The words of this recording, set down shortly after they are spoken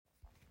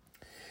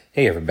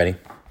Hey, everybody.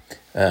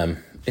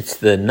 It's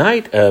the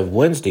night of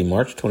Wednesday,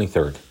 March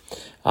 23rd.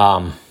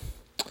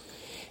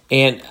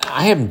 And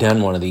I haven't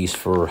done one of these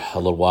for a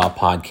little while,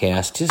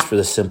 podcast, just for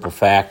the simple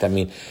fact. I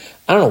mean,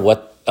 I don't know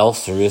what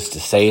else there is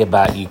to say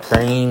about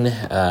Ukraine.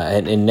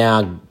 And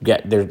now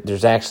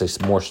there's actually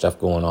some more stuff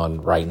going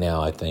on right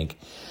now, I think.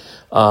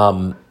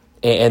 And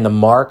the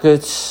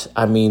markets,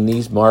 I mean,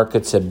 these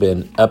markets have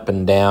been up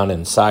and down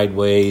and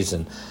sideways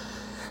and,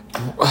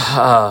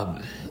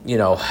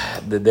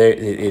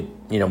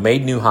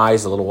 made new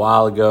highs a little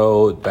while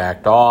ago, it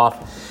backed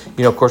off.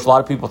 Of course, a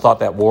lot of people thought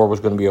that war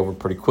was going to be over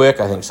pretty quick.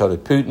 I think so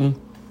did Putin.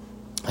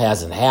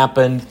 Hasn't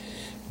happened.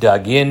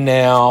 Dug in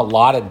now. A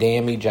lot of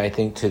damage, I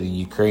think, to the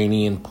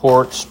Ukrainian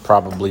ports,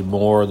 probably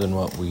more than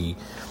what we,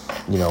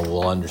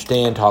 will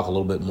understand. Talk a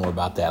little bit more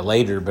about that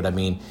later. But, I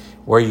mean,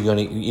 where are you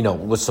going to,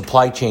 with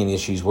supply chain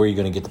issues, where are you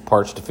going to get the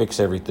parts to fix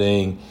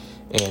everything?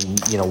 And,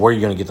 where are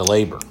you going to get the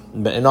labor?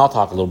 And I'll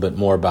talk a little bit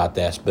more about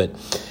this. But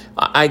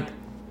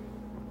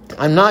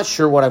I'm not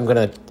sure what I'm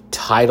going to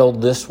title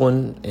this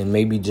one, and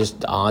maybe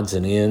just odds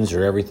and ends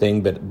or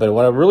everything. But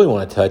what I really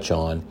want to touch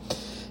on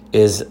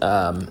is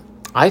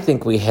I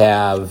think we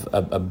have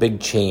a big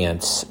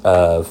chance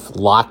of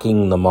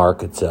locking the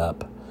markets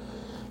up.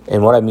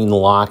 And what I mean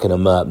locking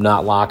them up,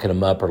 not locking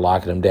them up or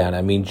locking them down.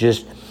 I mean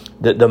just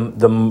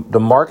the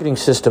marketing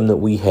system that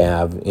we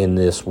have in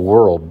this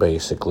world,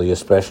 basically,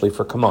 especially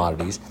for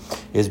commodities,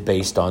 is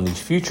based on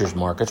these futures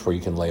markets where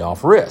you can lay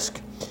off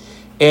risk.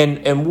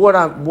 And what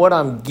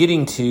I'm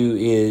getting to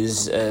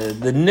is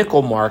the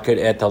nickel market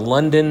at the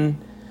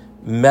London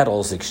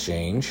Metals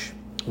Exchange,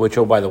 which,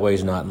 oh, by the way,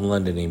 is not in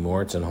London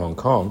anymore. It's in Hong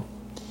Kong.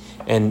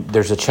 And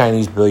there's a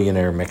Chinese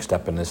billionaire mixed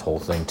up in this whole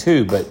thing,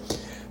 too. But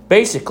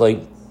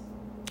basically,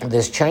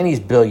 this Chinese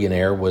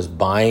billionaire was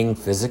buying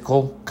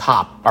physical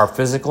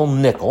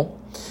nickel.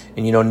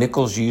 And,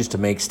 nickel's used to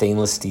make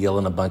stainless steel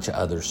and a bunch of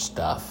other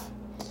stuff.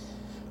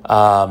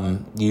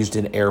 Used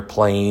in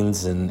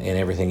airplanes and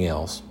everything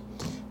else.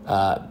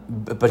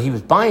 But he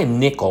was buying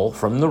nickel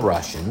from the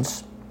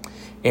Russians,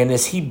 and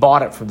as he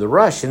bought it from the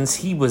Russians,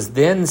 he was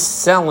then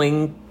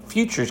selling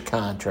futures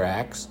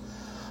contracts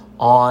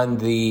on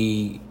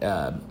the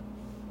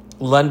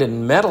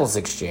London Metals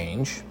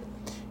Exchange.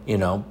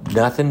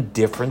 Nothing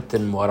different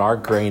than what our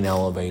grain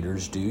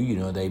elevators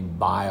do. They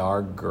buy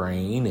our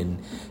grain, and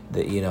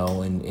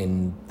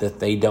and that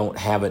they don't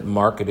have it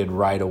marketed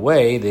right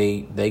away.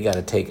 They got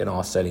to take an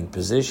offsetting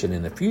position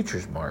in the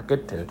futures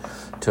market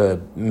to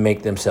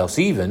make themselves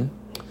even.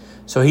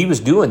 So he was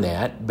doing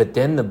that, but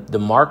then the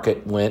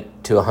market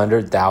went to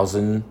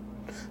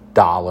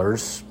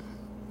 $100,000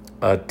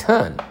 a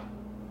ton.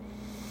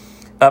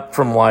 Up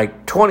from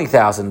like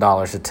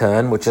 $20,000 a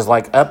ton, which is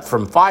like up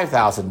from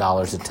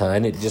 $5,000 a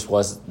ton. It just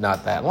was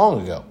not that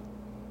long ago.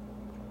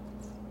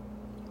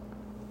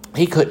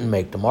 He couldn't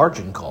make the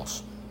margin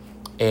calls.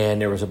 And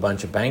there was a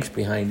bunch of banks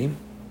behind him.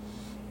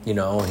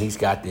 He's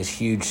got this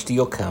huge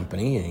steel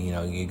company, and,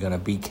 you're going to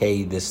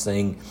BK this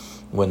thing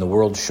when the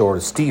world's short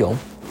of steel.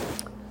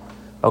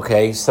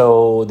 Okay,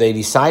 so they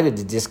decided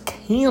to just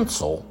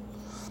cancel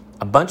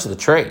a bunch of the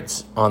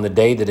trades on the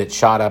day that it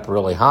shot up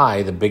really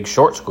high. The big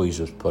short squeeze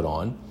was put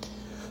on.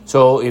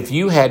 So if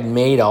you had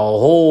made a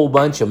whole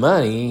bunch of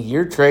money,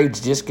 your trades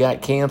just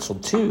got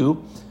canceled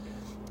too.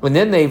 And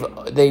then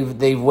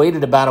they've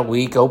waited about a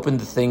week, opened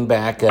the thing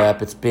back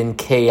up. It's been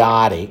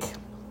chaotic,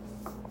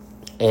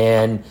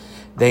 and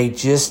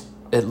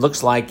it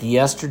looks like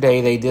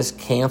yesterday they just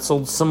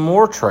canceled some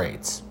more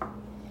trades.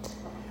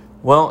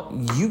 Well,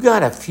 you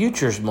got a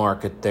futures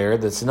market there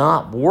that's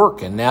not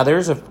working. Now,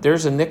 there's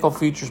a nickel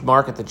futures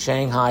market at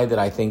Shanghai that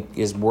I think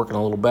is working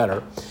a little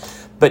better.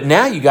 But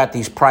now you got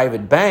these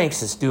private banks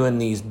that's doing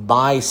these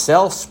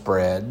buy-sell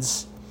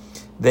spreads.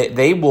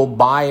 They will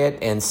buy it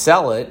and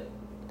sell it,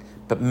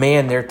 but,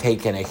 man, they're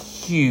taking a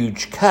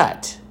huge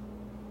cut.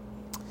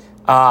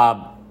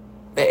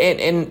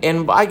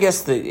 And I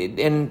guess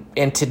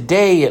and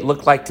today it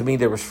looked like to me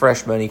there was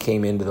fresh money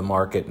came into the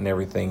market and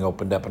everything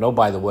opened up. And oh,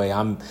 by the way,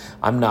 I'm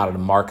not a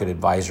market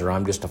advisor.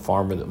 I'm just a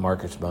farmer that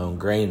markets my own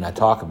grain, and I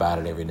talk about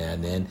it every now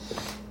and then,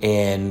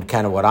 and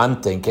kind of what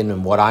I'm thinking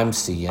and what I'm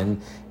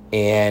seeing.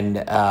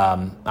 And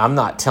I'm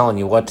not telling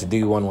you what to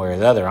do one way or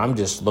the other. I'm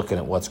just looking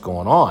at what's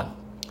going on.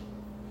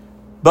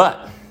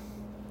 But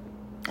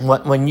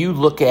when you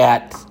look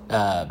at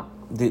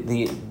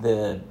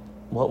the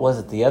what was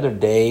it the other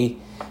day?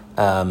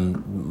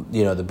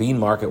 The bean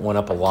market went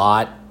up a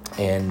lot,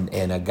 and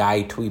a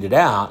guy tweeted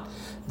out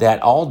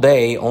that all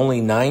day only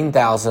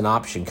 9,000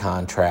 option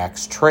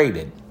contracts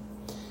traded.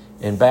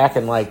 And back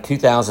in like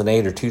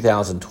 2008 or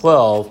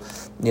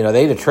 2012,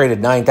 they'd have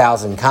traded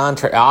 9,000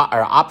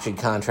 option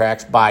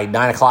contracts by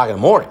 9 o'clock in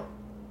the morning.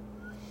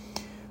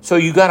 So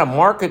you got a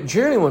market.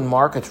 Generally, when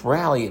markets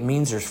rally, it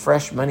means there's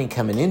fresh money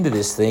coming into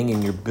this thing,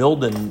 and you're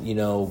building,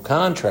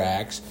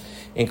 contracts.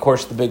 And, of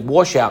course, the big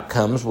washout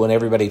comes when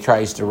everybody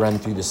tries to run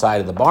through the side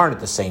of the barn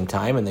at the same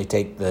time, and they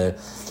take the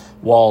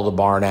wall of the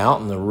barn out,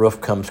 and the roof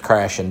comes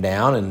crashing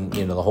down, and,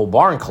 the whole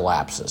barn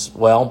collapses.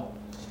 Well,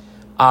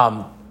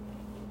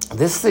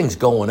 this thing's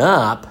going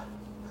up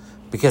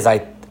because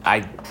I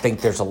I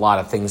think there's a lot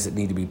of things that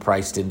need to be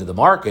priced into the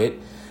market,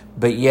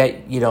 but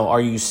yet,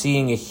 are you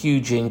seeing a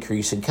huge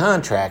increase in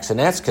contracts? And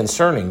that's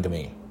concerning to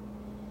me.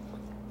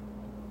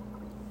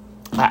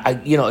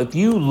 If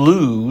you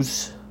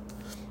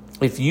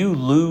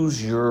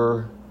lose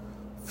your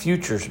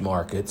futures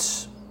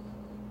markets,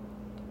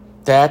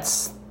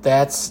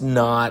 that's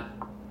not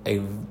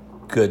a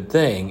good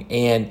thing.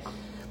 And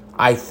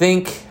I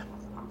think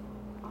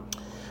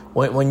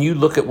when you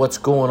look at what's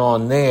going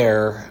on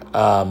there,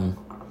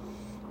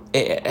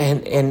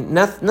 and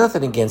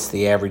nothing against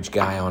the average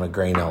guy on a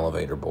grain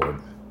elevator board,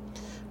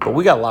 but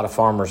we got a lot of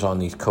farmers on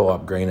these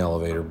co-op grain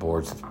elevator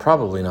boards that's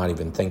probably not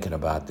even thinking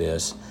about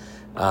this.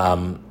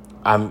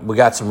 We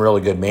got some really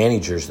good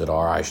managers that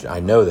are. I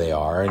know they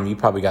are, and you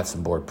probably got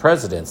some board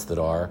presidents that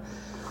are.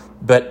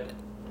 But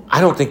I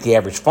don't think the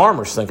average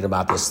farmer's thinking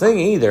about this thing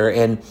either.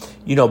 And,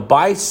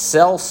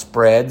 buy-sell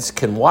spreads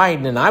can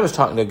widen. And I was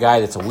talking to a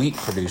guy that's a wheat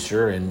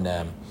producer in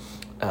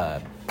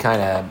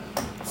kind of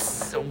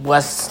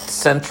west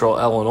central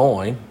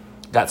Illinois,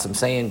 got some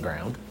sand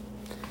ground.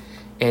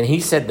 And he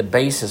said the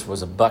basis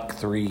was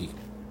 $1.03,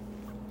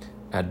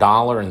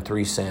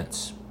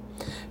 $1.03.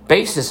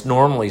 Basis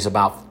normally is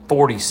about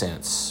 40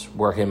 cents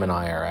where him and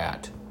I are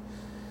at.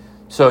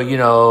 So,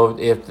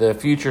 if the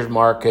futures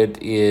market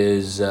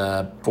is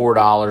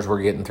 $4,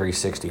 we're getting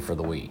 $3.60 for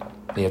the wheat.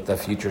 If the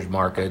futures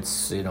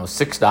market's,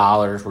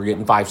 $6, we're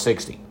getting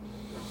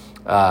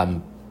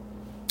 $5.60.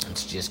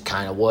 It's just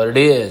kind of what it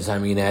is. I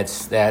mean,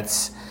 that's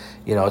it's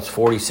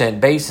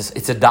 40-cent basis.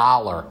 It's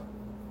 $1.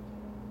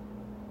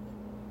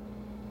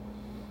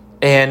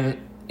 And,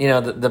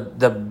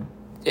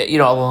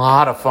 a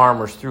lot of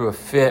farmers threw a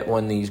fit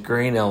when these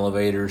grain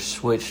elevators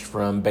switched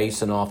from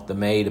basing off the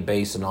May to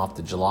basing off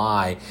the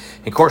July.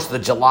 And of course, the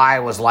July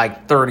was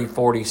like 30,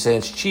 40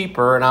 cents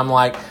cheaper. And I'm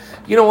like,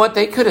 you know what?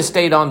 They could have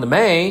stayed on the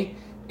May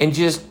and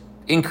just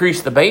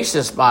increased the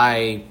basis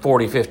by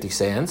 40, 50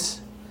 cents.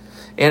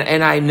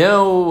 And I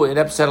know it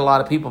upset a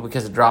lot of people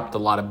because it dropped a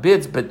lot of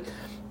bids. But,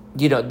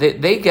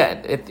 they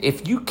got,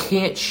 if you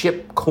can't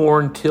ship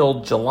corn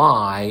till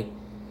July,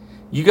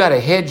 you got to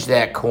hedge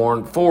that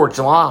corn for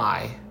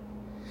July.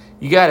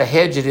 You got to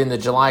hedge it in the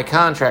July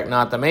contract,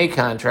 not the May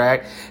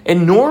contract.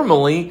 And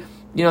normally,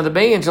 the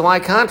May and July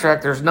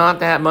contract, there's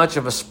not that much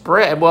of a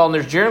spread. Well, and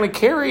there's generally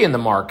carry in the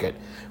market,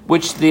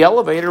 which the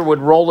elevator would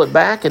roll it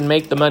back and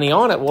make the money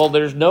on it. Well,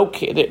 there's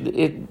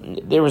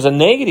there was a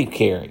negative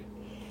carry.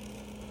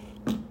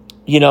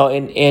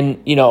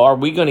 Are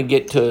we going to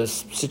get to a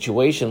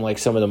situation like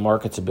some of the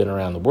markets have been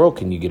around the world?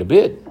 Can you get a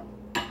bid?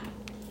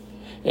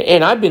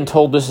 And I've been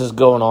told this is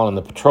going on in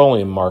the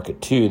petroleum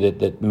market too,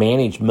 that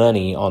managed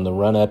money on the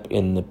run-up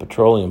in the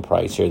petroleum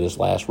price here, this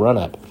last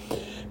run-up,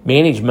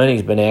 managed money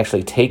has been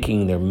actually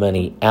taking their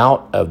money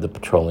out of the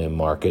petroleum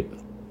market,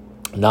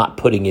 not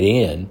putting it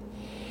in.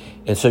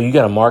 And so you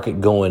got a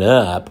market going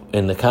up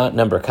and the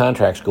number of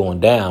contracts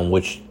going down,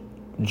 which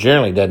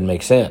generally doesn't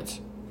make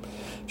sense.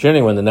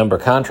 Generally, when the number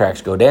of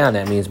contracts go down,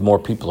 that means more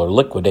people are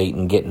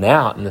liquidating, getting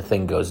out, and the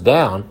thing goes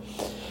down.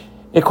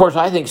 Of course,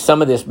 I think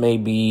some of this may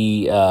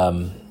be,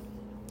 may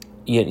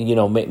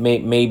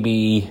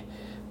be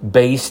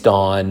based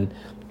on,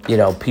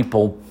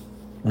 people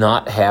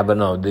not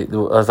having,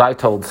 as I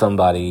told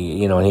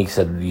somebody, and he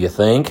said, do you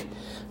think?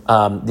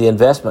 The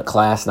investment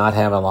class not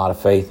having a lot of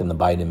faith in the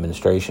Biden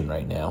administration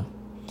right now.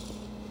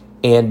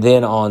 And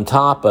then on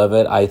top of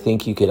it, I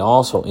think you could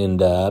also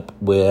end up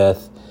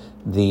with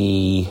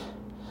the,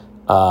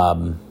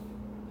 well,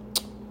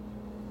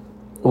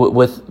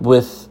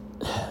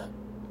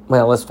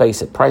 let's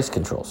face it, price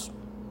controls.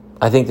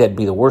 I think that'd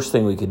be the worst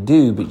thing we could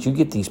do, but you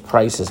get these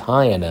prices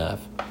high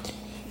enough,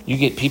 you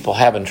get people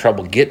having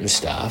trouble getting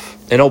stuff.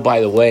 And oh,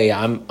 by the way,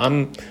 I'm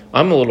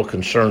a little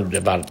concerned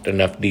about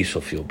enough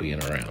diesel fuel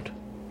being around.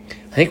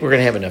 I think we're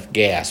going to have enough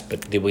gas,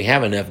 but did we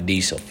have enough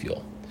diesel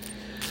fuel?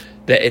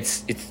 That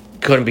it's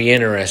going to be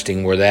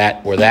interesting where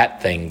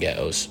that thing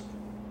goes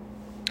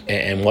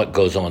and what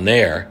goes on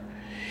there.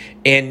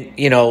 And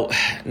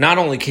not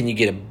only can you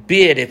get a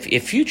bid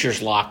if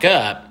futures lock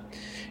up,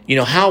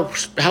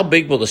 how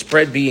big will the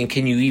spread be, and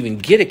can you even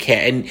get a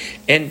cat?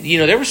 And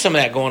there was some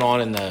of that going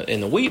on in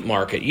the wheat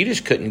market. You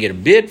just couldn't get a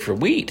bid for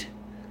wheat.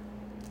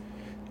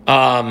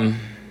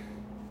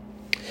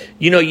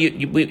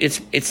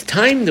 It's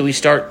time that we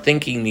start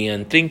thinking the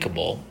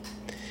unthinkable.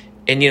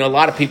 And a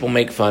lot of people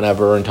make fun of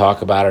her and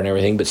talk about her and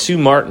everything, but Sue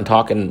Martin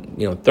talking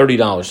 $30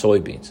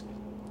 soybeans.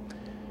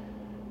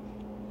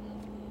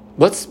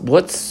 What's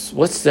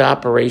the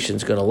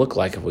operations going to look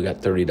like if we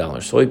got $30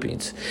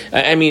 soybeans?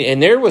 I mean,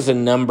 and there was a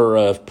number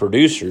of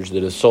producers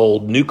that have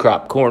sold new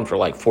crop corn for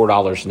like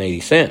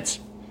 $4.80.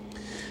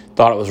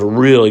 Thought it was a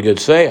really good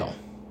sale.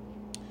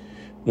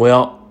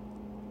 Well,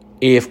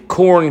 if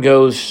corn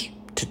goes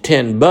to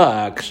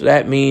 $10,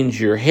 that means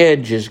your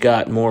hedge has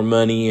got more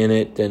money in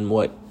it than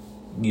what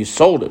you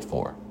sold it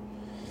for.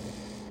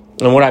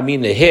 And what I mean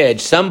the hedge,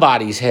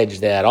 somebody's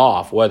hedged that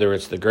off, whether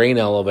it's the grain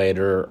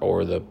elevator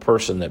or the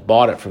person that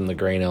bought it from the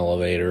grain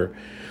elevator,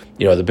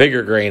 the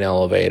bigger grain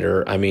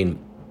elevator. I mean,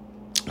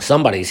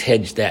 somebody's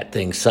hedged that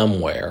thing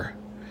somewhere.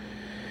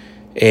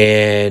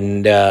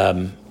 And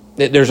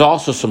there's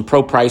also some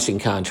pro-pricing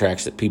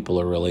contracts that people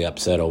are really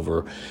upset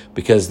over,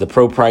 because the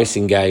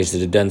pro-pricing guys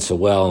that have done so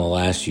well in the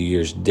last few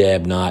years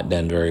have not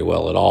done very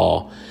well at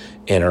all,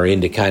 and are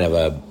into kind of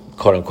a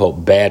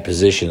quote-unquote bad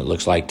position, it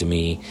looks like to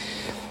me,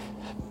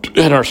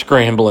 and are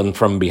scrambling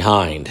from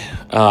behind.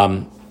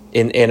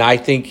 And I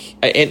think,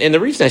 and the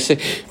reason I say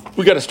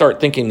we got to start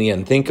thinking the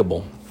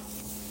unthinkable,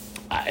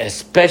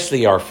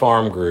 especially our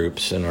farm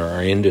groups and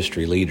our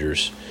industry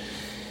leaders,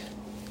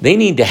 they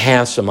need to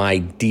have some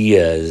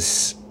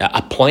ideas,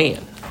 a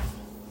plan,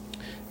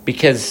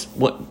 because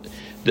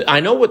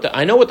I know what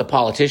the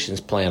politicians'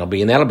 plan will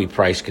be, and that'll be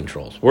price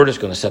controls. We're just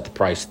going to set the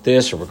price at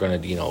this, or we're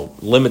going to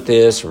limit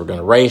this, or we're going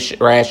to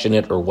ration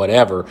it, or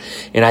whatever.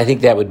 And I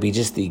think that would be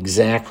just the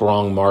exact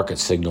wrong market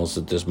signals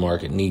that this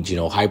market needs.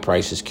 High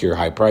prices cure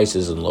high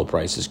prices, and low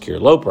prices cure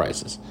low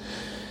prices.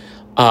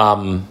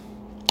 And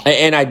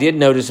I did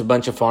notice a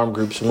bunch of farm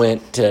groups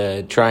went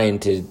trying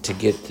to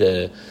get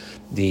the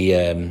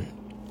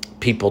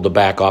people to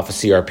back off of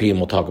CRP, and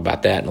we'll talk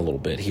about that in a little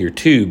bit here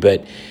too.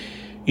 But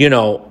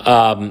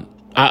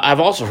I've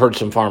also heard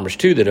some farmers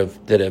too that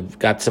have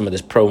got some of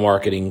this pro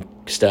marketing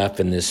stuff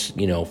and this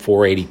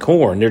 480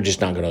 corn. They're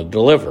just not going to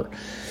deliver,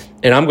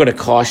 and I'm going to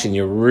caution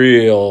you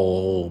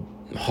real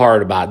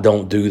hard about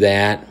don't do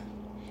that.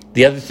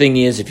 The other thing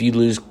is, if you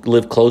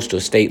live close to a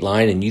state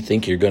line and you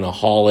think you're going to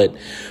haul it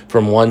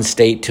from one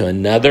state to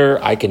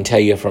another, I can tell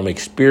you from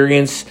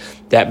experience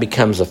that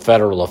becomes a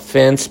federal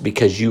offense,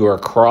 because you are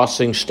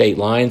crossing state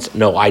lines.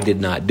 No, I did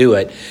not do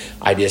it.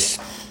 I just,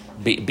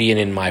 being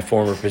in my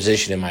former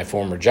position in my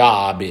former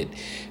job,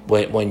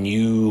 when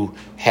you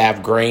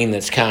have grain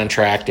that's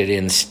contracted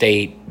in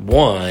state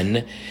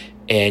one,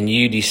 and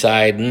you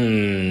decide,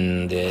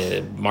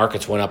 the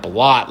markets went up a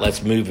lot,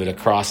 let's move it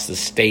across the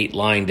state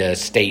line to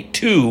state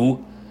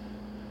two.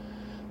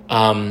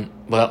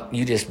 Well,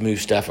 you just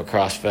move stuff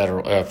across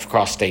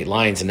state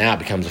lines, and now it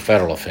becomes a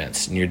federal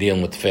offense, and you're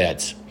dealing with the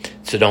feds.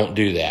 So don't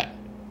do that.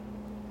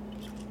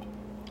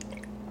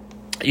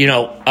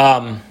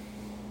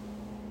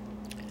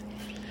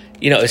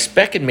 As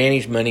spec and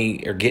managed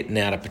money are getting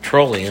out of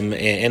petroleum,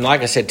 and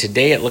like I said,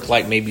 today it looked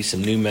like maybe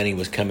some new money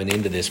was coming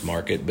into this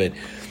market, but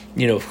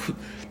 $17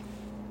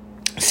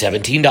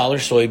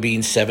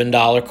 soybeans,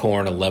 $7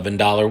 corn,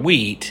 $11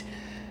 wheat.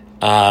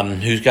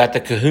 Who's got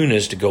the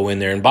kahunas to go in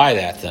there and buy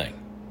that thing?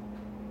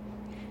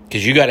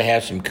 Because you got to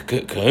have some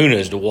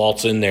kahunas to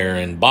waltz in there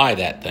and buy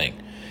that thing.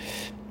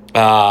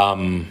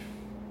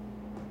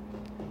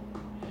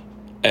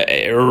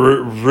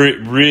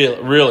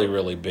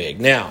 Really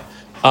big. Now,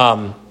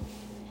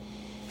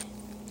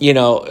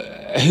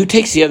 who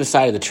takes the other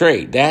side of the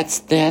trade? That's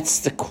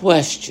the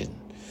question.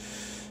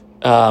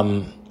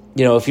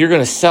 If you're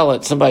going to sell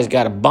it, somebody's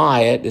got to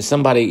buy it.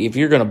 If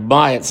you're going to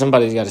buy it,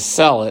 somebody's got to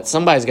sell it.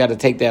 Somebody's got to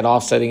take that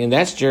offsetting, and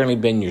that's generally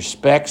been your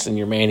specs and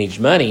your managed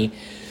money.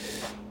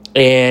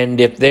 And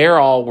if they're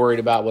all worried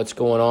about what's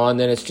going on,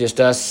 then it's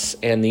just us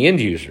and the end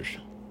users.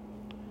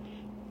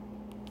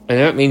 And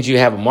that means you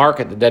have a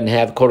market that doesn't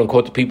have, quote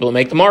unquote, the people that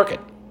make the market,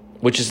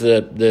 which is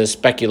the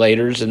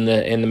speculators and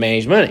the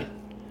managed money.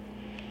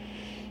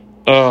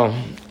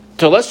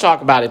 So let's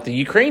talk about it. The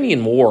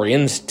Ukrainian war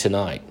ends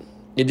tonight.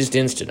 It just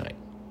ends tonight.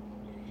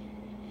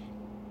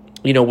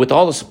 With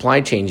all the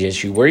supply chain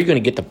issue, where are you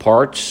going to get the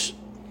parts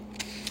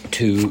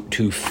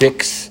to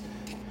fix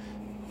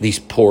these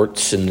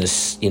ports and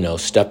this,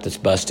 stuff that's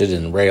busted,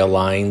 and rail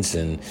lines,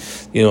 and,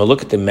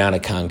 look at the amount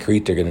of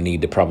concrete they're going to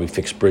need to probably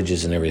fix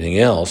bridges and everything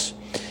else.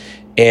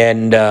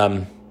 And,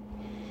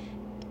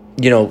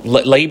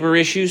 labor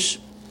issues.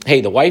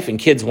 Hey, the wife and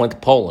kids went to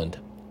Poland.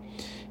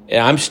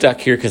 I'm stuck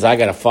here because I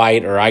got a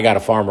fight, or I got a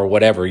farm, or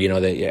whatever,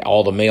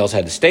 all the males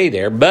had to stay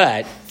there.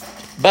 But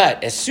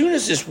as soon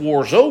as this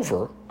war's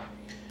over,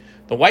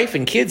 the wife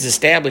and kids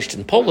established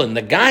in Poland,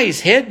 the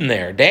guy's heading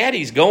there.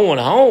 Daddy's going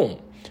home.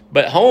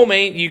 But home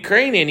ain't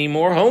Ukraine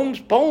anymore. Home's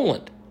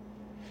Poland,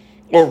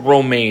 or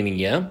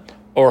Romania,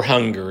 or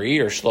Hungary,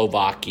 or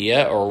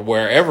Slovakia, or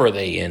wherever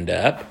they end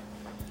up.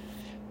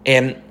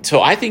 And so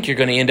I think you're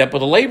going to end up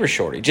with a labor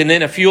shortage, and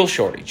then a fuel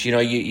shortage.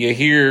 You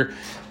hear,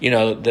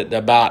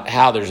 about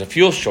how there's a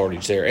fuel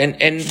shortage there,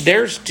 and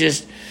there's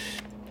just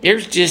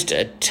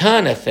a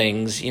ton of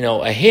things,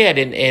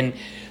 ahead,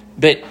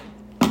 but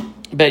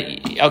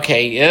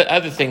okay,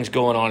 other things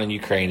going on in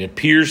Ukraine. It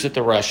appears that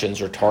the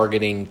Russians are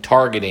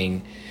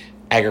targeting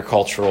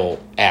agricultural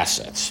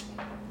assets.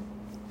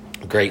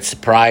 Great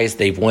surprise.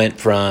 They've went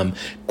from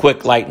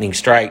quick lightning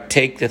strike,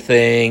 take the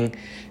thing,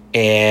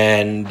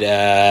 and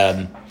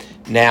now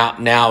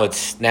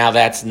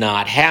that's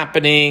not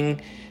happening.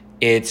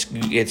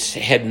 It's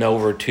heading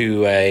over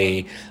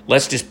to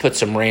let's just put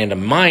some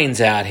random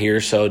mines out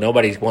here so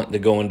nobody's wanting to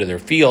go into their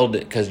field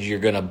because you're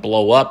going to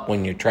blow up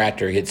when your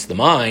tractor hits the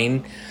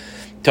mine,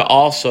 to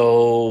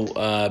also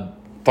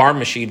farm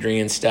machinery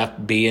and stuff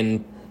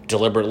being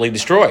deliberately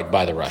destroyed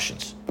by the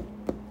Russians.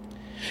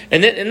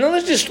 And then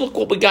let's just look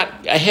what we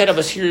got ahead of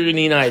us here in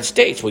the United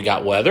States. We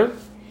got weather.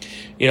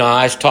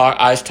 I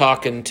was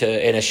talking to,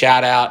 and a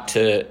shout out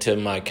to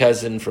my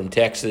cousin from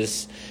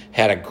Texas.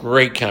 Had a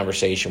great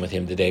conversation with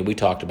him today. We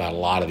talked about a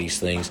lot of these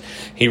things.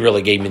 He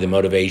really gave me the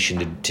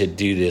motivation to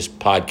do this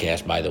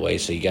podcast, by the way.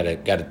 So you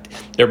gotta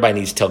everybody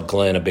needs to tell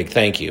Glenn a big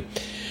thank you.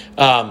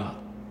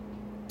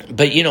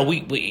 But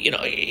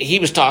he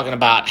was talking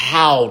about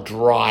how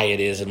dry it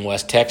is in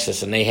West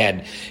Texas, and they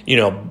had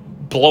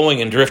blowing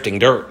and drifting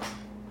dirt.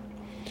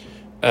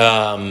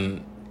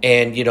 And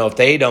if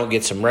they don't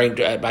get some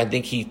rain, I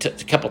think he took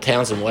a couple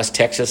towns in West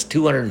Texas,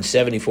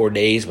 274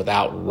 days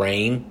without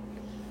rain.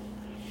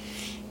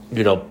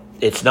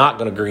 It's not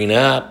going to green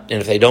up. And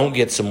if they don't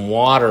get some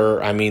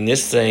water, I mean,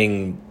 this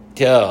thing,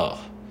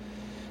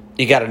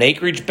 you got an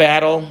acreage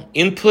battle,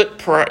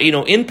 input,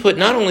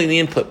 not only the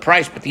input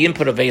price, but the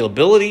input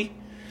availability.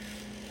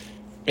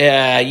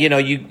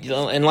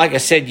 And like I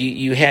said,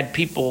 you had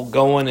people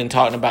going and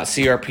talking about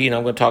CRP, and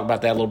I'm going to talk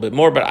about that a little bit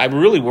more, but I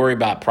really worry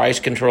about price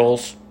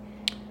controls.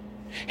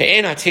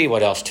 And I tell you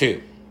what else,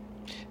 too.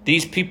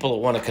 These people that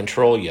want to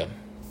control you,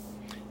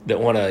 that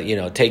want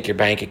to, take your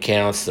bank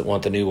accounts, that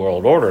want the New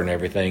World Order and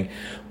everything,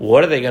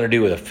 what are they going to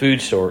do with a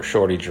food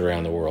shortage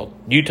around the world?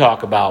 You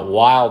talk about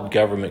wild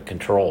government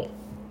control.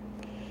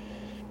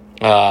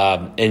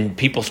 And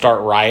people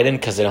start rioting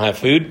because they don't have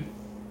food.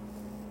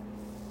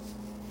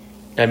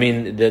 I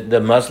mean,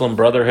 the Muslim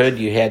Brotherhood,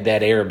 you had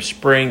that Arab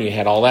Spring, you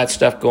had all that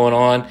stuff going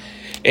on.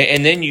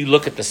 And then you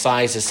look at the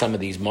size of some of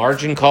these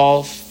margin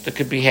calls that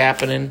could be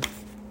happening.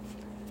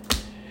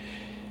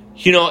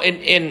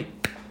 And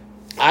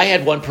I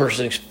had one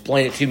person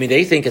explain it to me.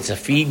 They think it's a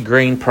feed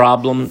grain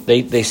problem.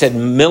 They said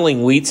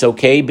milling wheat's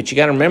okay, but you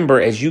got to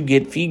remember, as you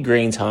get feed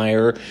grains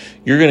higher,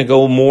 you're going to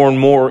go more and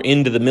more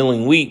into the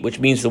milling wheat, which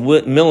means the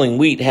milling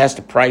wheat has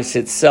to price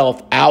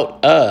itself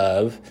out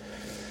of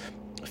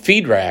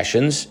feed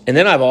rations. And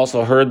then I've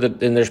also heard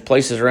that there's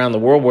places around the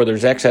world where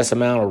there's excess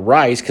amount of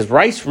rice, because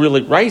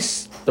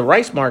the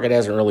rice market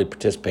hasn't really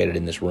participated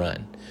in this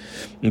run.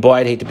 And boy,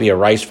 I'd hate to be a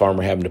rice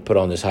farmer having to put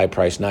on this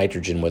high-priced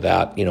nitrogen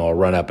without, a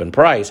run-up in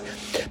price.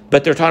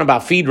 But they're talking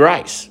about feed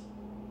rice,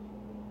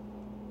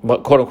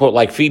 but quote-unquote,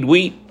 like feed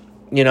wheat,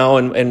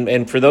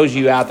 And for those of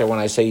you out there, when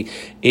I say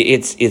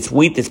it's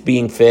wheat that's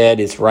being fed,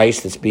 it's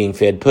rice that's being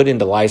fed, put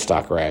into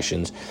livestock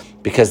rations,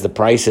 because the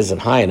price isn't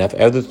high enough.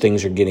 Other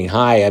things are getting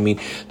high. I mean,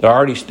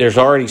 there's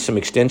already some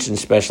extension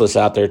specialists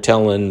out there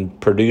telling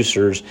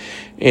producers,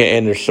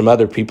 and there's some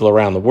other people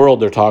around the world,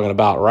 they're talking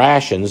about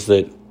rations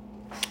that,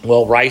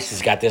 well, rice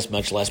has got this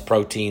much less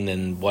protein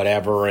than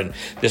whatever, and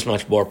this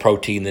much more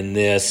protein than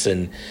this,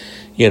 and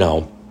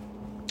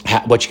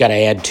what you got to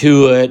add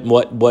to it,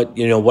 what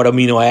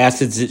amino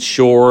acids it's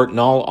short, and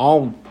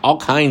all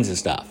kinds of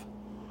stuff.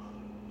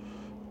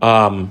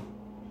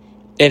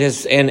 It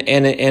is, and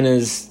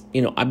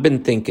I've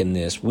been thinking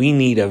this. We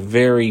need a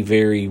very,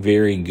 very,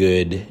 very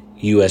good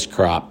U.S.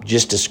 crop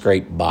just to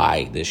scrape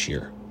by this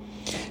year,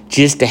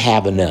 just to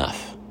have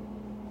enough.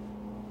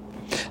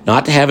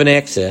 Not to have an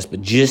excess,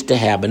 but just to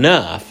have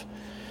enough.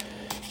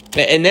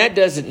 And that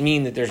doesn't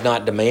mean that there's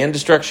not demand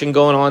destruction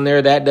going on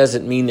there. That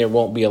doesn't mean there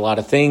won't be a lot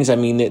of things. I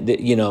mean,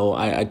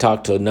 I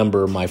talked to a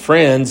number of my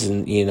friends,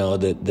 and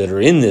that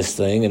are in this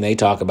thing, and they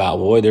talk about,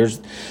 boy,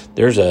 there's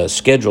a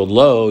scheduled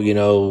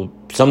low,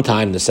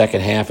 sometime the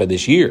second half of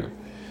this year.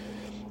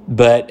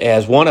 But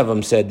as one of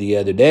them said the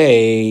other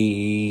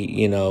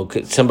day,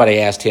 somebody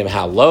asked him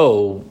how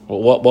low,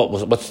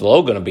 what's the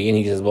low going to be, and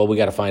he says, well, we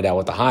got to find out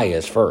what the high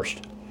is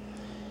first.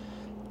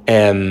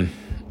 And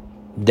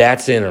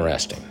that's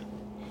interesting.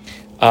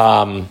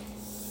 And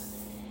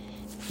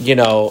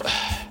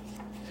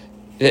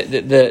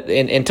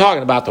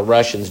talking about the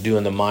Russians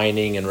doing the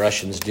mining and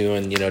Russians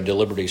doing,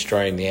 deliberately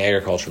destroying the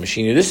agricultural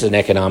machinery, this is an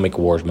economic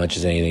war as much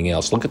as anything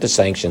else. Look at the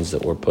sanctions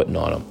that we're putting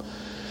on them.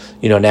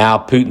 Now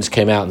Putin's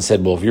came out and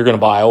said, well, if you're going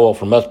to buy oil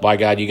from us, by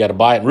God, you got to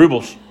buy it in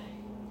rubles.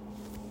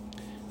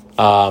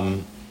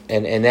 And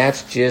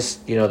that's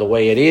just, the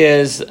way it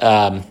is.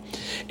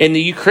 And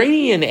the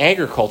Ukrainian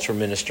agriculture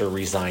minister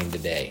resigned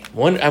today.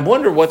 I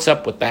wonder what's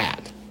up with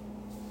that.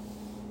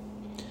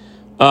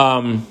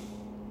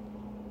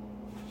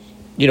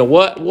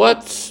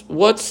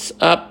 What's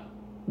up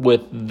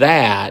with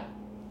that?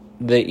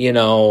 The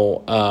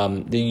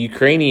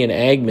Ukrainian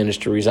ag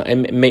minister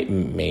resigned.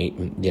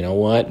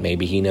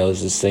 Maybe he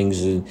knows this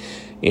thing's in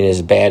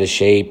as bad a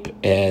shape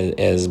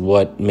as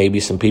what maybe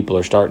some people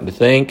are starting to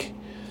think.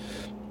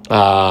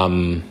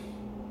 And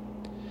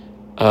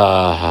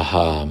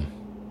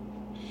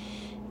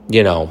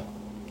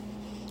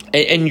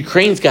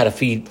Ukraine's got to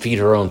feed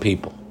her own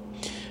people.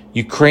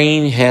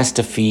 Ukraine has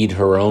to feed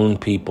her own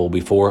people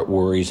before it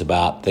worries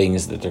about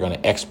things that they're going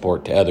to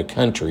export to other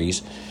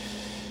countries.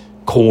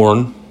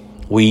 Corn,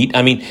 wheat.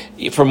 I mean,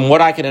 from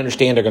what I can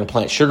understand, they're going to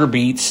plant sugar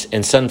beets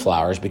and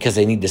sunflowers because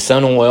they need the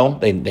sun oil,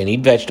 they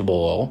need vegetable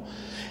oil,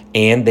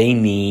 and they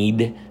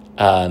need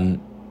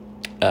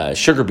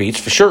sugar beets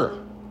for sugar.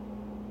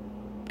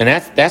 And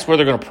that's where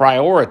they're going to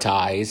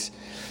prioritize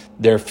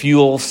their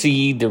fuel,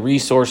 seed, the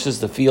resources,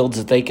 the fields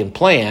that they can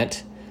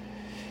plant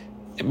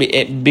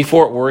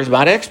before it worries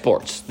about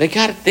exports. They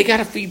got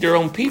to feed their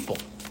own people.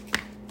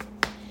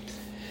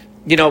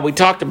 we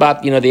talked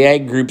about, the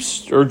ag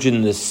groups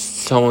urging the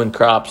sowing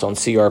crops on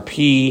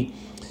CRP.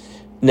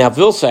 Now,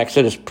 Vilsack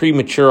said it's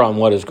premature on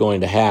what is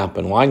going to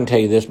happen. Well, I can tell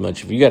you this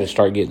much. If you got to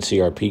start getting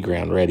CRP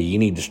ground ready, you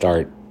need to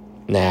start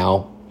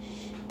now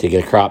to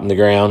get a crop in the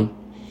ground.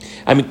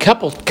 I mean,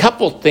 couple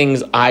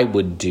things I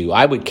would do.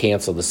 I would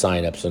cancel the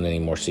sign-ups on any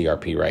more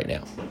CRP right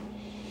now.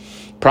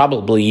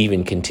 Probably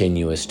even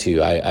continuous,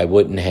 too. I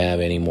wouldn't have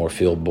any more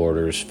field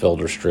borders,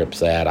 filter strips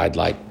that.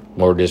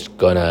 We're just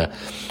gonna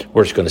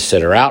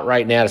sit her out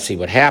right now to see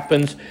what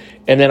happens.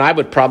 And then I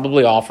would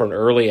probably offer an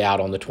early out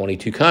on the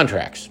 22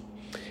 contracts.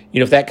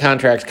 If that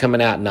contract's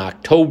coming out in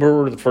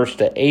October, the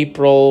 1st of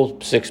April,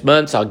 6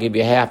 months, I'll give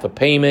you half a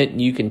payment,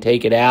 and you can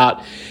take it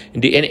out.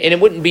 And it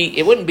wouldn't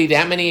be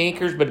that many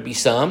acres, but it'd be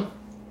some.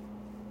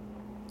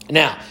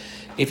 Now,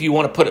 if you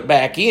want to put it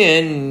back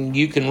in,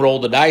 you can roll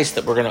the dice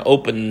that we're going to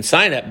open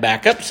sign up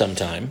back up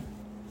sometime.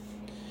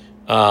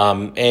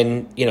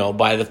 And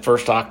by the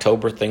 1st of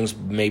October, things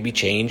maybe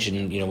change,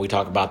 and we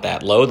talk about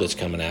that low that's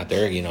coming out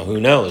there.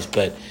 Who knows,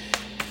 but.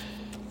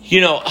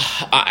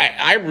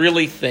 I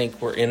really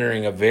think we're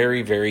entering a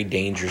very, very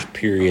dangerous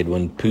period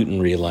when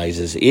Putin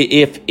realizes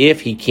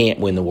if he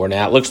can't win the war.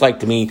 Now, it looks like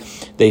to me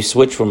they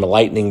switched from a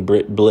lightning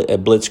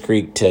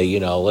blitzkrieg to,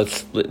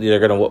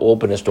 they're going to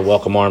open us to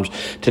welcome arms,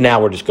 to now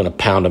we're just going to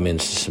pound them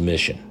into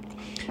submission.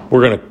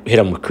 We're going to hit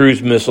them with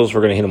cruise missiles.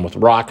 We're going to hit them with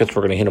rockets.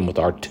 We're going to hit them with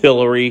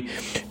artillery.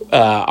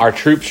 Our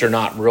troops are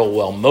not real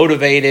well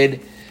motivated.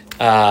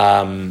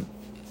 You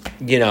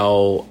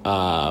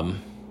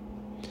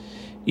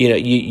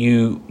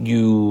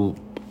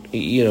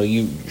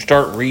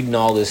start reading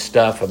all this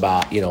stuff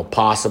about,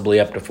 possibly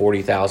up to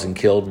 40,000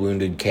 killed,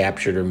 wounded,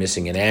 captured, or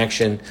missing in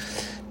action.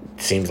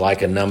 It seems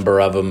like a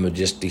number of them have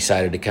just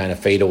decided to kind of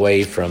fade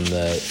away from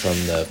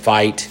the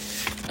fight.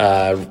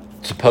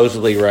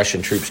 Supposedly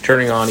Russian troops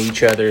turning on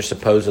each other.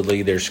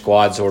 Supposedly there's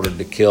squads ordered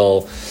to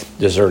kill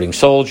deserting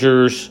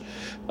soldiers.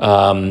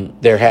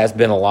 There has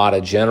been a lot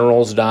of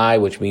generals die,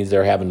 which means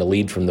they're having to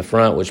lead from the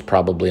front, which is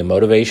probably a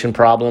motivation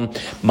problem.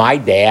 My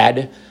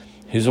dad,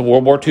 who's a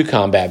World War II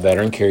combat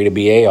veteran, carried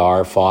a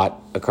BAR,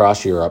 fought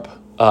across Europe.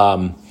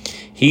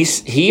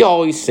 He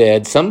always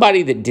said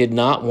somebody that did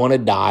not want to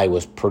die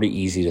was pretty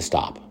easy to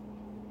stop,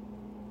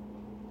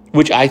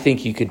 which I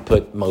think you could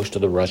put most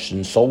of the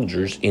Russian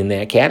soldiers in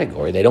that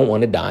category. They don't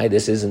want to die.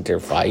 This isn't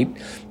their fight.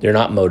 They're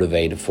not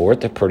motivated for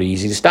it. They're pretty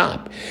easy to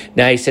stop.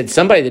 Now, he said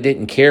somebody that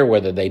didn't care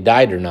whether they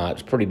died or not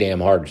was pretty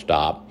damn hard to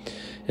stop.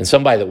 And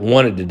somebody that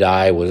wanted to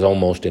die was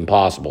almost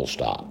impossible to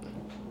stop.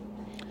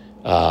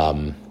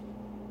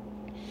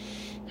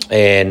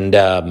 If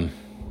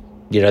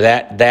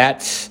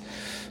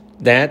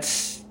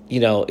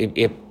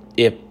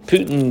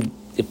Putin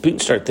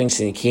starts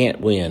thinking he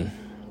can't win,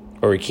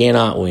 or he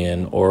cannot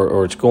win,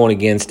 or it's going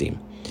against him,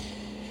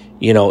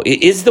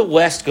 is the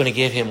West going to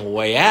give him a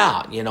way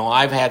out?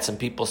 I've had some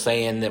people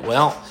saying that,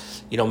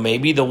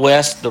 maybe the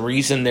West, the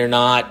reason they're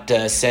not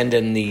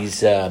sending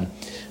these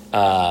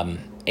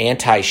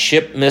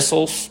anti-ship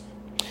missiles,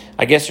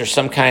 I guess there's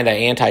some kind of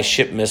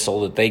anti-ship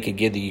missile that they could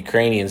give the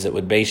Ukrainians that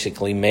would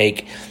basically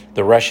make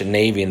the Russian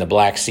Navy in the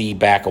Black Sea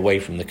back away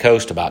from the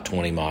coast about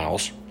 20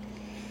 miles.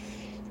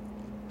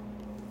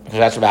 Because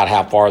that's about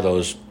how far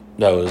those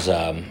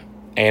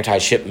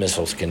anti-ship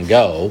missiles can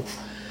go.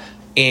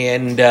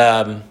 And,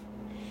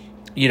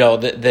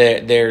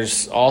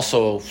 there's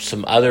also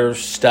some other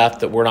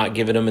stuff that we're not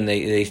giving them. And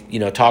they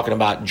talking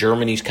about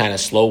Germany's kind of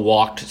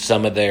slow-walked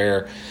some of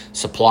their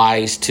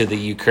supplies to the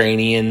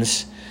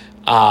Ukrainians.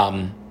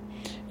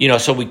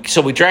 So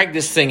we drag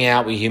this thing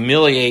out. We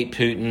humiliate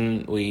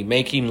Putin. We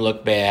make him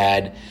look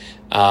bad.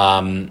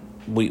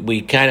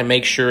 We kind of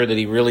make sure that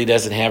he really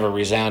doesn't have a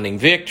resounding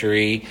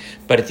victory.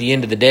 But at the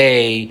end of the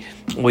day,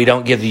 we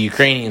don't give the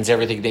Ukrainians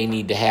everything they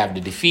need to have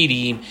to defeat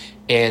him.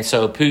 And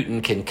so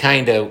Putin can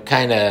kind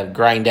of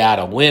grind out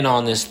a win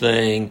on this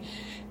thing.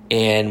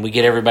 And we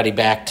get everybody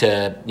back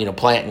to,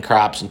 planting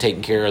crops and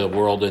taking care of the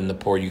world and the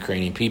poor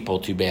Ukrainian people.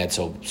 Too bad,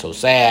 so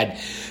sad.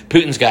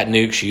 Putin's got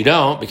nukes. You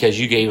don't, because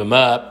you gave him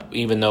up,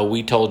 even though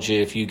we told you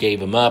if you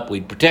gave him up,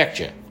 we'd protect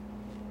you.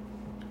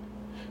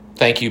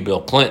 Thank you,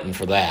 Bill Clinton,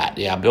 for that.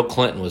 Yeah, Bill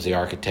Clinton was the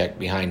architect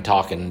behind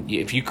talking.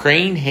 If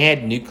Ukraine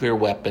had nuclear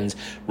weapons,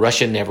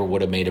 Russia never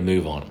would have made a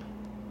move on them.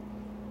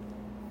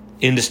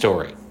 End of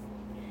story.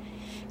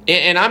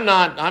 And I'm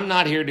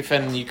not here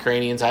defending the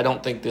Ukrainians. I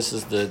don't think this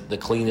is the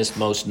cleanest,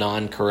 most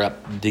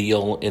non-corrupt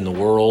deal in the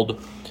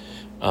world.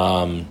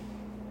 But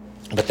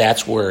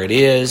that's where it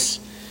is.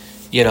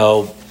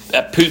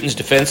 Putin's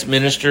defense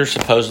minister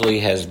supposedly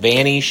has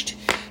vanished.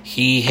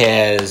 He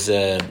has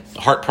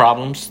heart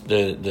problems,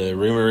 the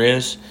rumor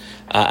is.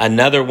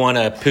 Another one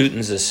of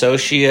Putin's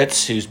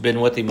associates who's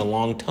been with him a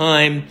long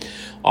time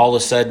all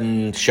of a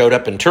sudden showed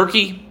up in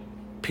Turkey.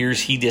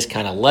 Appears he just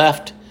kind of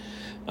left.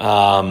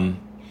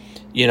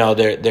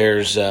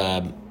 There's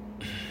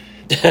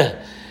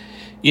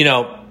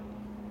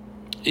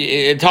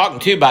talking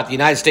too about the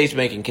United States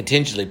making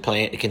contingency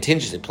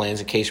plans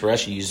in case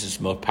Russia uses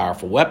its most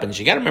powerful weapons.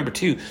 You got to remember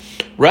too,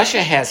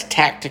 Russia has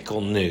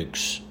tactical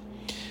nukes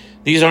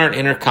These aren't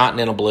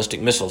intercontinental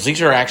ballistic missiles.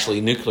 These are actually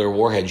nuclear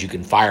warheads you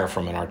can fire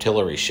from an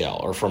artillery shell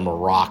or from a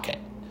rocket,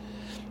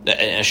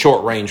 a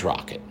short-range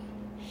rocket,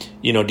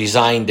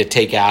 designed to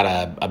take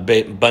out a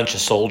bunch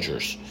of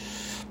soldiers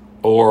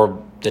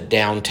or the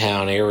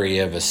downtown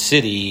area of a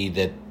city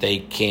that they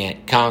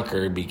can't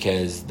conquer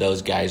because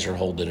those guys are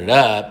holding it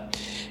up.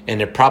 And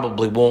there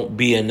probably won't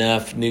be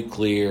enough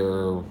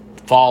nuclear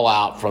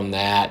fallout from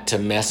that to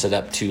mess it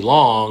up too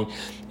long.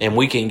 And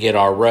we can get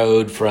our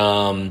road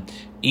from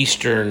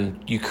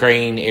eastern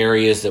Ukraine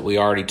areas that we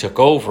already took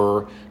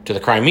over to the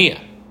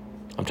Crimea.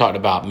 I'm talking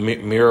about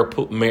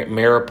Mariupol. It's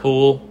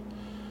Mariupol.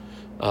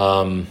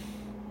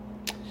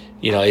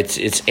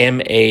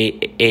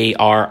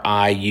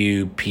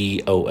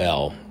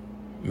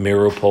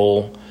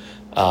 Mariupol.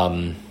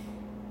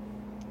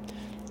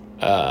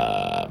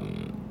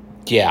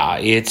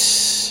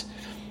 It's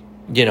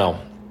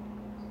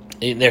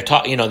they're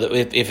talking.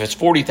 If it's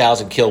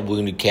 40,000 killed,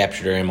 wounded,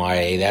 captured, or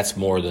MIA, that's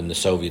more than the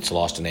Soviets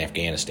lost in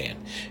Afghanistan,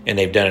 and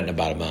they've done it in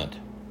about a month.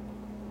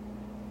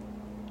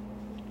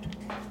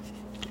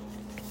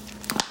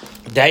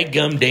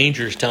 Dadgum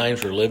dangerous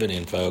times we're living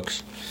in,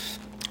 folks.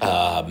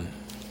 And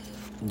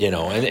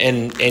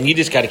you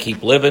just got to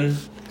keep living.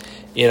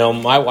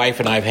 My wife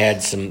and I've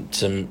had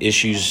some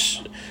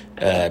issues,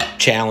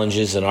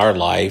 challenges in our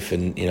life,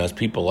 and it's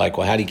people like,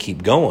 well, how do you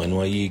keep going?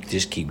 Well, you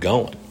just keep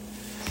going.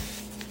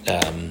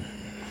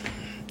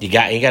 You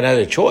got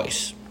another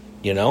choice,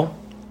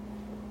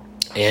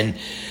 and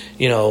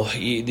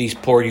these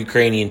poor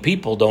Ukrainian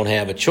people don't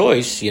have a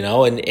choice,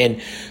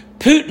 and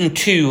Putin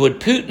too. Would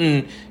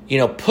Putin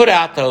put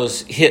out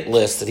those hit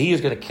lists that he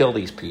was going to kill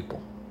these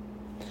people,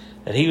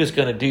 that he was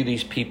going to do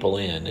these people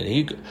in,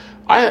 and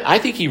I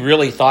think he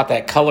really thought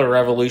that color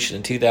revolution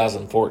in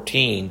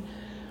 2014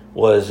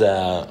 was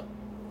a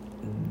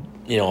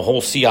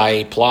whole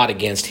CIA plot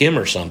against him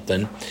or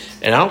something.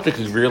 And I don't think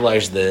he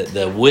realized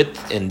the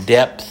width and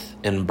depth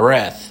and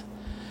breadth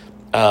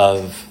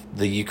of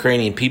the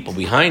Ukrainian people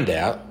behind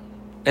that.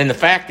 And the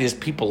fact is,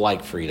 people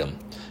like freedom,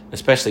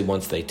 especially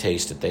once they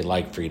taste it. They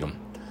like freedom.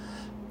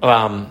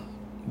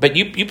 But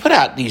you put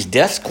out these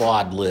death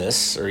squad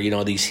lists or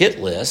these hit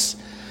lists.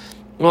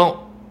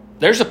 Well,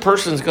 there's a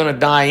person's going to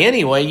die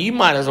anyway. You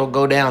might as well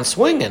go down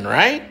swinging,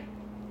 right?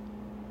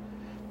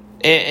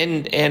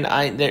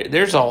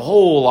 There's a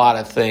whole lot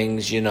of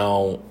things,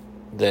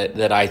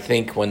 that I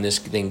think when this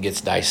thing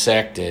gets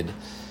dissected,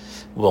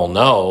 we'll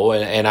know.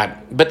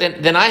 But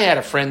then I had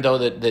a friend though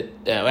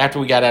that after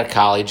we got out of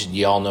college,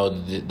 you all know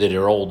that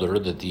are older,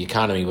 that the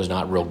economy was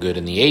not real good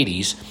in the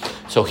 80s,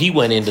 so he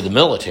went into the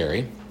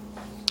military.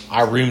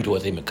 I roomed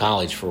with him at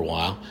college for a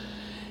while,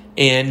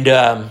 and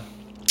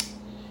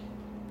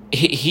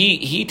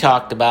he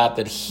talked about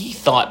that he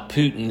thought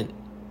Putin.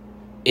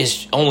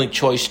 His only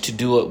choice to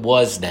do it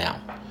was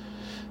now.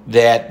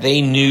 That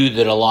they knew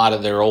that a lot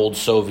of their old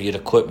Soviet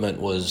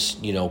equipment was,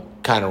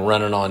 kind of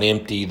running on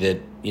empty,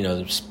 that,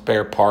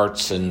 spare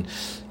parts and,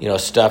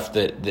 stuff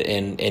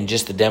and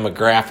just the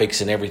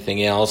demographics and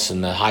everything else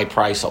and the high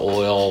price of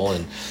oil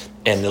and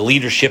the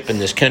leadership in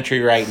this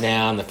country right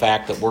now and the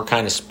fact that we're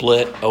kind of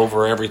split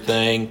over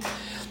everything,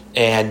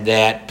 and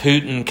that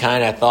Putin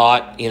kind of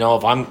thought,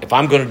 if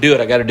I'm going to do it,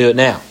 I got to do it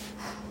now.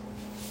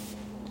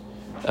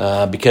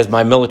 Because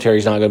my military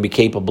is not going to be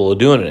capable of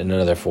doing it in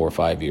another 4 or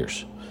 5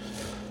 years.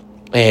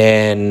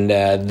 And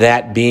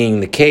that being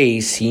the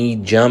case, he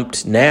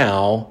jumped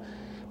now,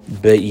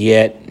 but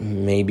yet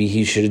maybe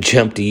he should have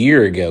jumped a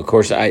year ago. Of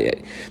course,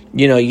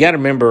 you got to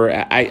remember,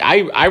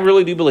 I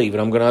really do believe,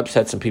 and I'm going to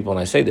upset some people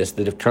when I say this,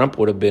 that if Trump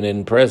would have been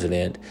in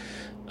president,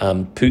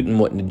 Putin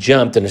wouldn't have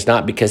jumped, and it's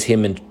not because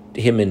him and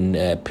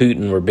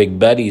Putin were big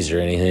buddies or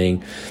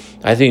anything.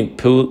 I think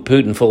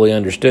Putin fully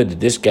understood that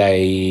this guy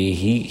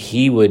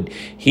he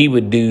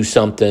would do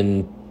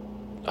something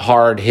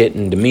hard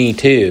hitting to me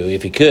too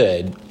if he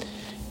could,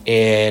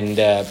 and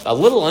a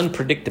little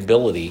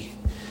unpredictability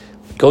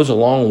goes a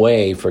long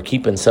way for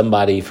keeping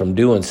somebody from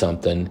doing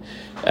something.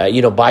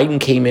 Biden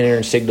came in here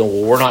and signaled,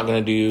 well, we're not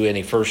going to do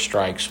any first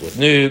strikes with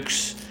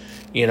nukes.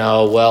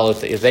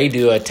 If they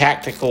do a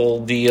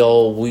tactical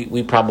deal,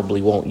 we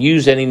probably won't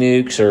use any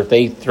nukes, or if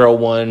they throw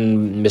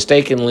one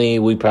mistakenly,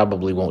 we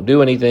probably won't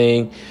do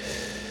anything.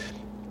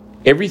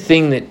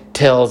 Everything that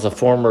tells a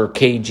former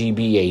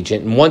KGB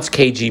agent, and once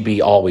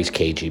KGB, always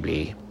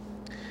KGB,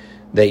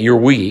 that you're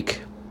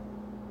weak,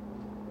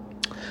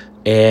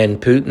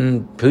 and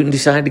Putin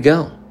decided to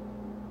go.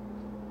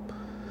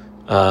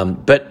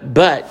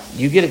 But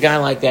you get a guy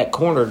like that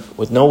cornered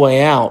with no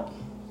way out.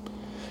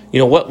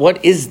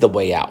 What is the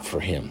way out for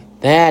him?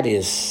 That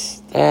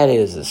is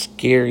a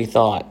scary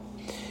thought.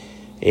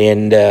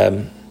 And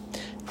of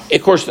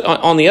course,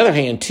 on the other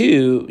hand,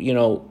 too,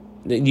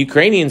 the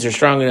Ukrainians are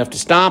strong enough to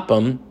stop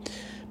them,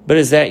 but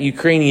is that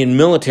Ukrainian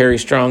military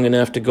strong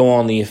enough to go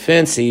on the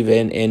offensive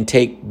and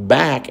take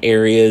back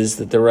areas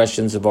that the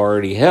Russians have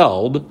already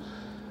held?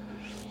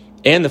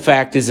 And the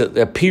fact is, it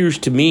appears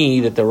to me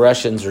that the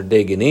Russians are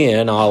digging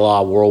in, a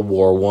la World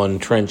War I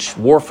trench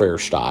warfare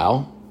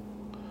style.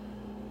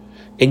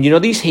 And,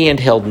 these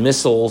handheld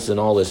missiles and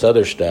all this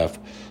other stuff,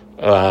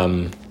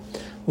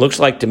 Looks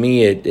like to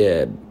me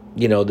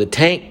the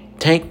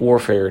tank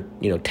warfare.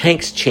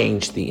 Tanks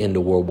changed the end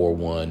of World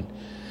War I.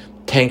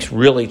 Tanks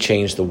really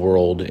changed the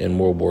world in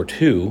World War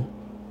II.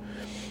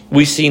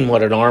 We've seen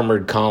what an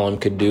armored column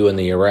could do in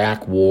the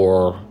Iraq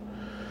War,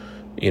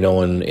 in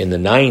the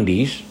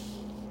 90s.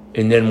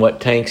 And then what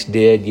tanks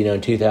did,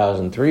 in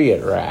 2003 at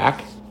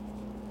Iraq.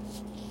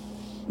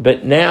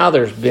 But now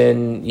there's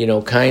been,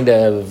 kind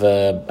of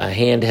a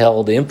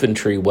handheld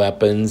infantry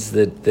weapons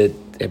that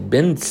have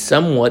been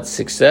somewhat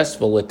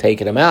successful at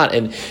taking them out.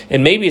 And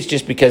maybe it's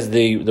just because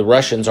the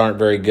Russians aren't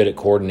very good at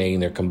coordinating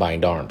their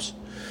combined arms.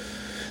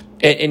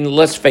 And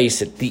let's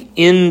face it, the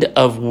end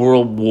of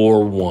World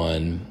War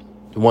I,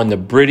 when the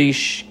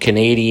British,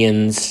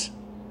 Canadians,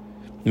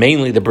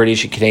 mainly the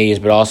British and Canadians,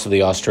 but also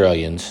the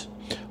Australians,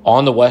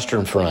 on the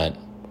Western Front,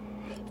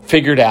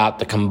 figured out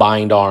the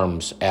combined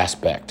arms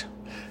aspect.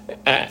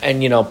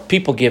 And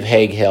people give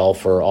Haig hell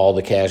for all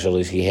the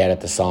casualties he had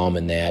at the Somme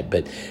and that,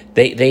 but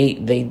they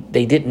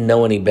didn't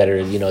know any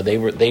better. They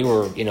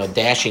were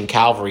dashing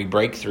cavalry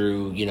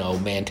breakthrough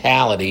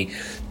mentality,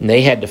 and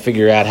they had to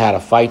figure out how to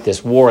fight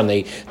this war. And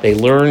they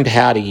learned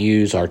how to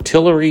use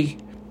artillery,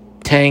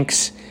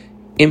 tanks,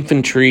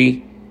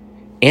 infantry,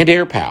 and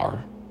air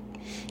power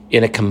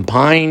in a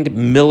combined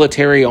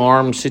military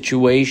armed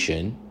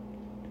situation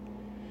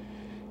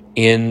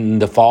in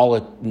the fall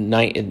of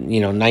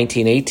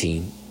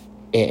 1918.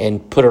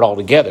 And put it all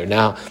together.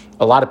 Now,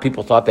 a lot of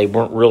people thought they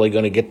weren't really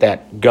going to get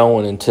that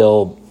going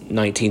until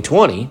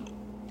 1920.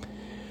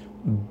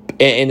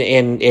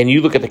 And you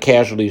look at the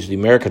casualties the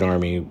American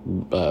Army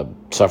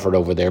suffered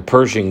over there.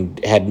 Pershing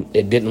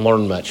didn't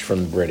learn much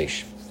from the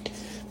British.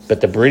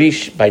 But the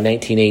British, by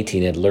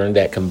 1918, had learned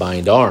that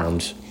combined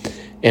arms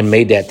and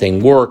made that thing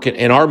work.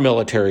 And our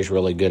military is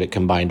really good at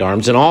combined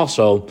arms. And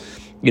also,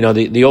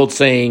 the old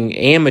saying,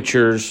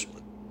 amateurs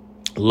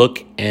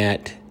look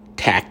at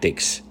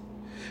tactics.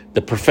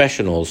 The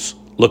professionals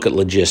look at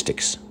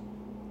logistics.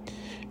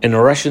 And the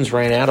Russians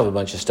ran out of a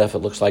bunch of stuff, it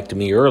looks like to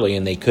me, early,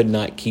 and they could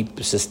not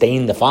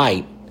sustain the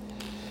fight.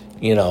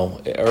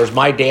 Or as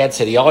my dad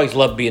said, he always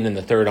loved being in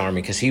the Third Army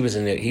because he was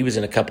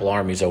in a couple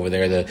armies over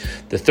there. The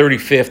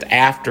 35th,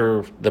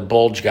 after the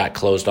Bulge got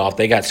closed off,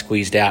 they got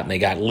squeezed out and they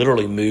got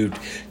literally moved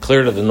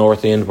clear to the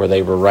north end where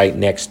they were right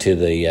next to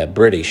the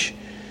British.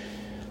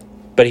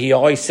 But he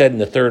always said in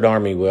the Third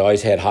Army, we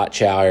always had hot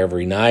chow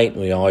every night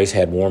and we always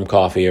had warm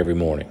coffee every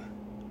morning.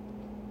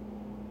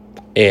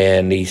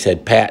 And he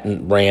said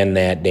Patton ran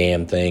that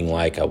damn thing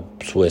like a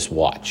Swiss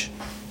watch.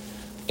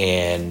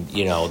 And,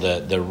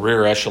 the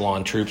rear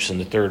echelon troops in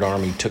the Third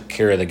Army took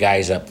care of the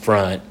guys up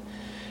front.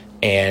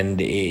 And,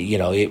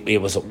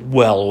 it was a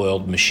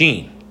well-oiled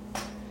machine.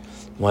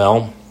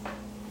 Well,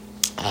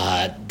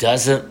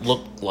 doesn't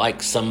look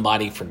like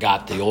somebody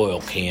forgot the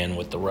oil can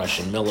with the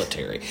Russian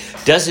military.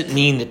 Doesn't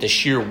mean that the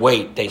sheer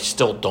weight, they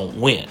still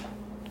don't win.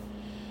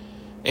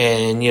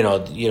 And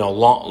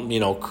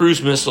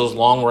cruise missiles,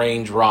 long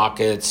range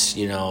rockets,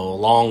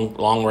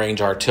 long range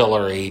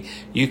artillery,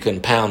 you can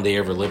pound the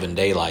ever living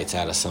daylights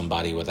out of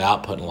somebody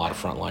without putting a lot of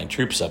frontline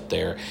troops up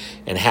there.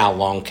 And how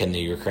long can the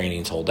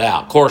Ukrainians hold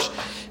out? Of course,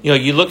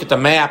 you look at the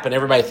map and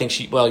everybody thinks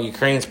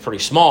Ukraine's pretty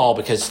small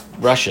because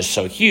Russia's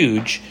so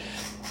huge,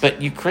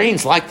 but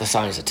Ukraine's like the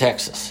size of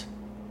Texas.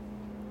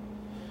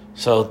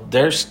 So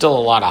there's still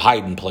a lot of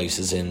hiding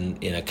places in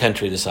a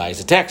country the size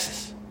of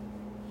Texas.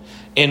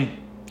 And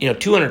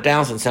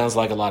 200,000 sounds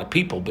like a lot of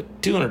people,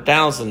 but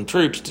 200,000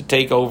 troops to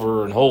take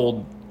over and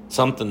hold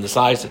something the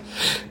size of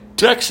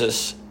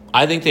Texas,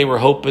 I think they were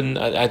hoping.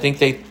 I think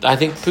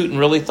Putin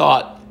really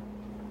thought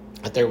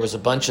that there was a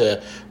bunch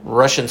of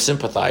Russian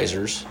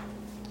sympathizers,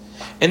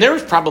 and there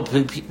was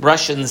probably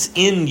Russians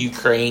in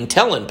Ukraine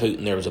telling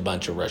Putin there was a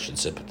bunch of Russian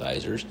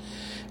sympathizers,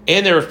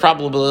 and there was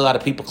probably a lot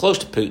of people close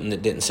to Putin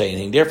that didn't say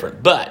anything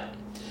different. But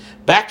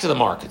back to the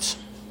markets,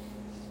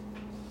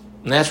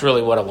 and that's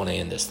really what I want to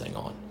end this thing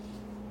on.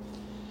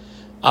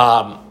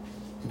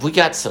 We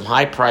got some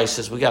high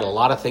prices. We got a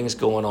lot of things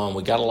going on.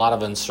 We got a lot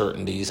of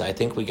uncertainties. I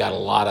think we got a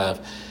lot of,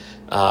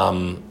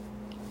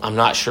 I'm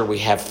not sure we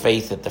have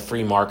faith that the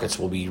free markets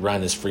will be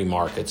run as free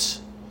markets,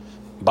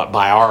 but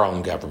by our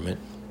own government.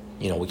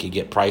 We could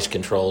get price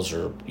controls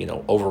or,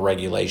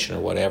 over-regulation or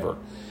whatever.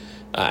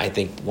 I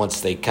think once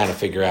they kind of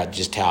figure out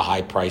just how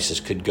high prices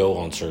could go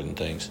on certain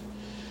things.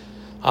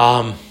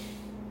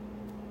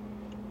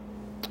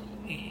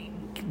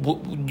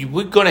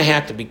 We're going to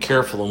have to be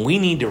careful, and we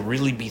need to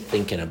really be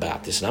thinking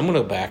about this. And I'm going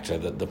to go back to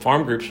the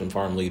farm groups and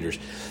farm leaders.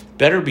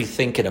 Better be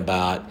thinking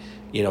about,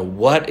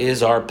 what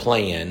is our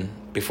plan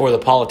before the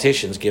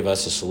politicians give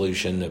us a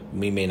solution that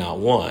we may not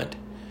want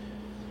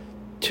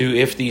to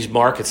if these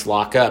markets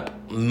lock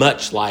up,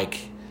 much like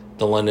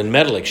the London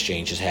Metal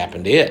Exchange has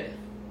happened to it.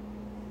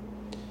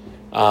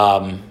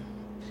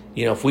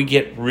 If we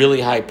get really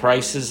high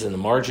prices and the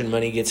margin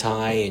money gets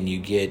high and you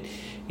get,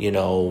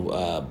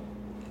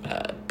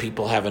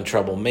 people having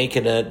trouble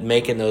making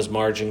those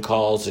margin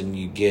calls, and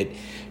you get,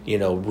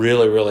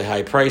 really, really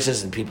high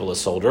prices, and people have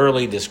sold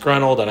early,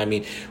 disgruntled, and I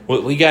mean,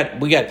 we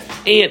got,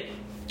 and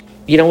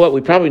you know what?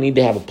 We probably need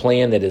to have a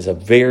plan that is a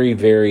very,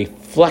 very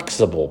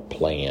flexible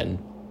plan,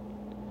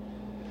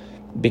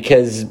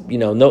 because,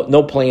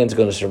 no plan's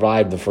going to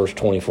survive the first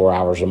 24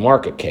 hours of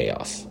market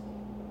chaos.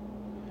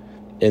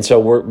 And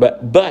so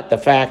but the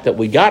fact that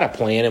we got a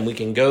plan and we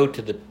can go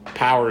to the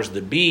powers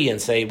that be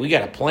and say, we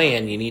got a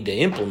plan, you need to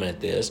implement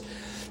this,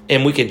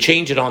 and we can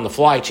change it on the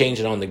fly, change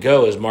it on the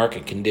go as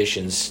market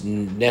conditions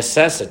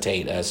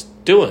necessitate us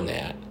doing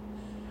that.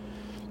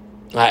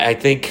 I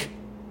think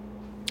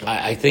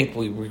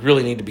we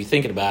really need to be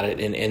thinking about it.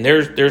 And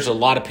there's a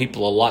lot of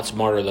people a lot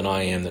smarter than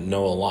I am that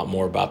know a lot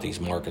more about these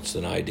markets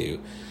than I do,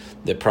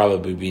 that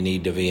probably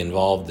need to be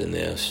involved in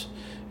this.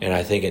 And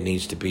I think it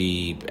needs to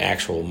be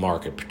actual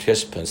market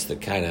participants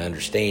that kind of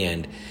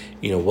understand,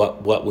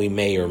 what we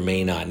may or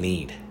may not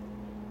need.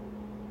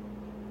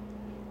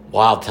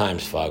 Wild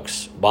times,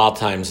 folks. Wild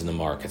times in the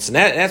markets. And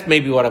that's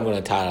maybe what I'm going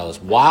to title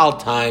this. Wild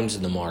times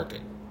in the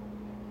market.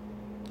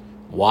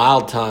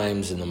 Wild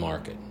times in the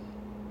market.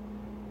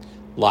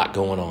 A lot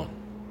going on.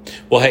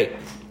 Well, hey,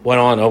 went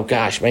on, oh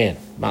gosh, man,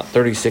 about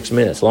 36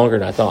 minutes, longer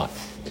than I thought.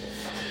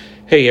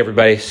 Hey,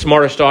 everybody,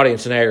 smartest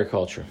audience in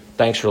agriculture.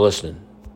 Thanks for listening.